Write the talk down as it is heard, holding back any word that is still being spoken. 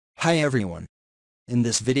Hi everyone. In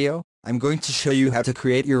this video, I'm going to show you how to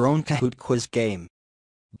create your own Kahoot quiz game.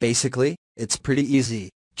 Basically, it's pretty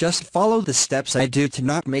easy. Just follow the steps I do to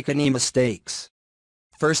not make any mistakes.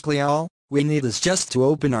 Firstly, all we need is just to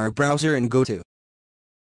open our browser and go to.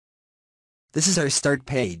 This is our start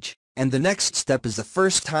page, and the next step is the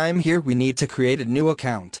first time here we need to create a new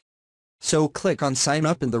account. So click on sign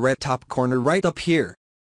up in the red top corner right up here.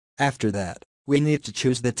 After that, we need to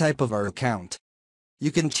choose the type of our account.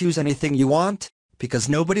 You can choose anything you want, because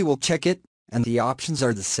nobody will check it, and the options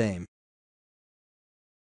are the same.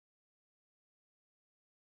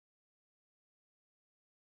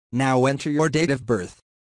 Now enter your date of birth.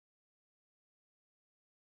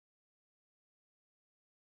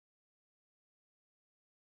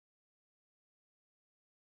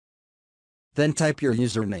 Then type your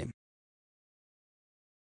username.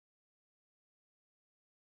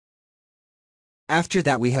 After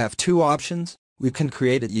that we have two options. We can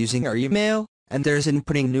create it using our email, and there's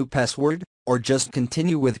inputting new password, or just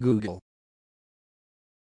continue with Google.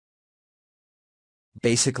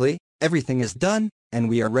 Basically, everything is done, and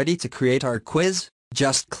we are ready to create our quiz.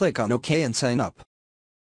 Just click on OK and sign up.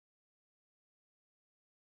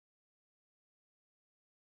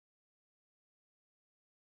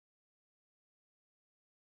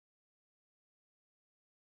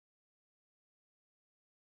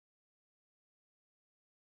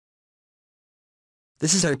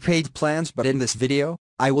 This is our paid plans, but in this video,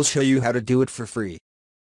 I will show you how to do it for free.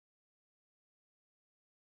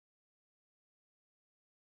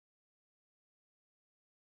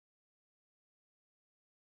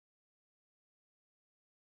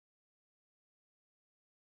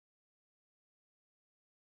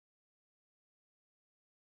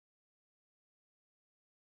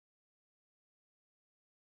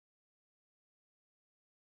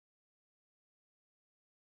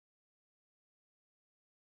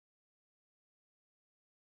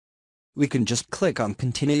 We can just click on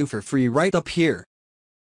continue for free right up here.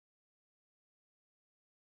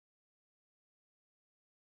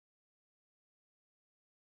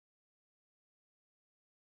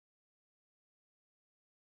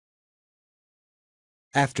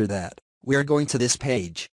 After that, we are going to this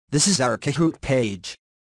page. This is our Kahoot page.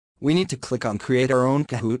 We need to click on create our own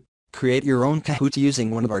Kahoot. Create your own Kahoot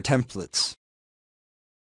using one of our templates.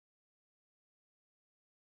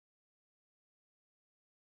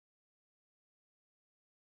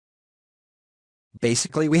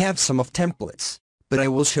 Basically we have some of templates, but I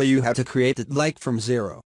will show you how to create it like from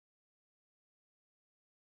zero.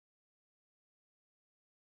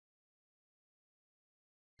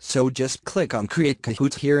 So just click on create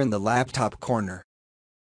Kahoot here in the laptop corner.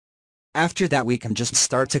 After that we can just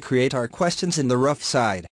start to create our questions in the rough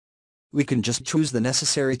side. We can just choose the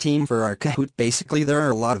necessary team for our Kahoot. Basically there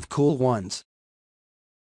are a lot of cool ones.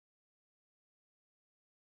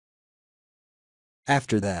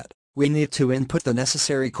 After that, we need to input the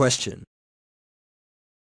necessary question.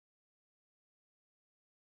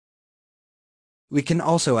 We can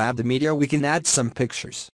also add the media. We can add some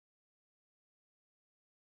pictures.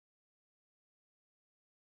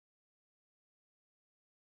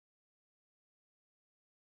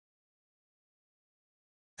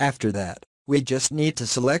 After that, we just need to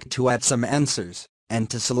select to add some answers, and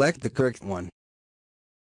to select the correct one.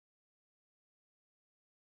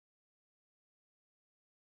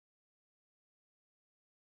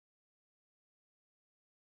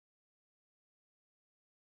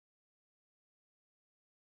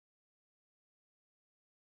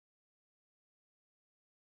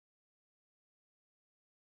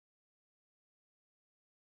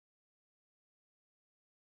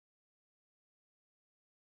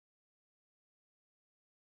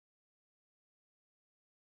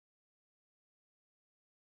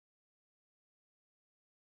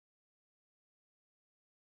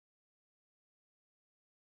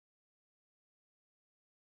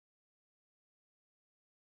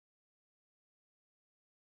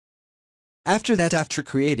 After that, after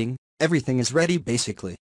creating, everything is ready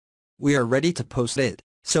basically. We are ready to post it,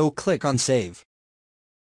 so click on save.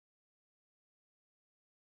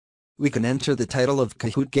 We can enter the title of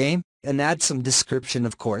Kahoot game, and add some description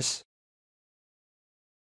of course.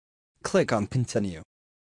 Click on continue.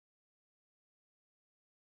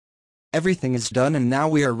 Everything is done and now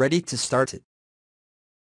we are ready to start it.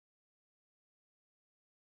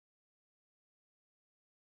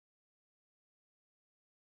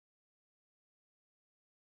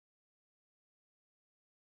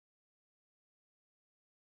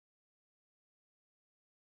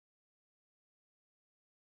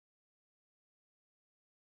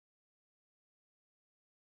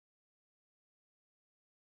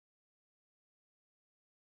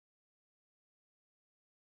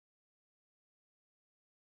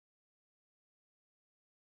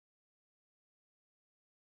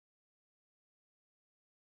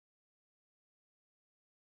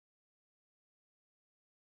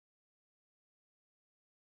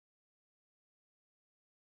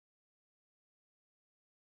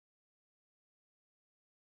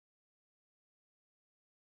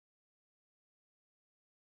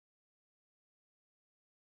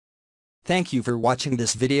 Thank you for watching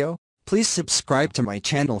this video. Please subscribe to my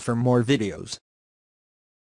channel for more videos.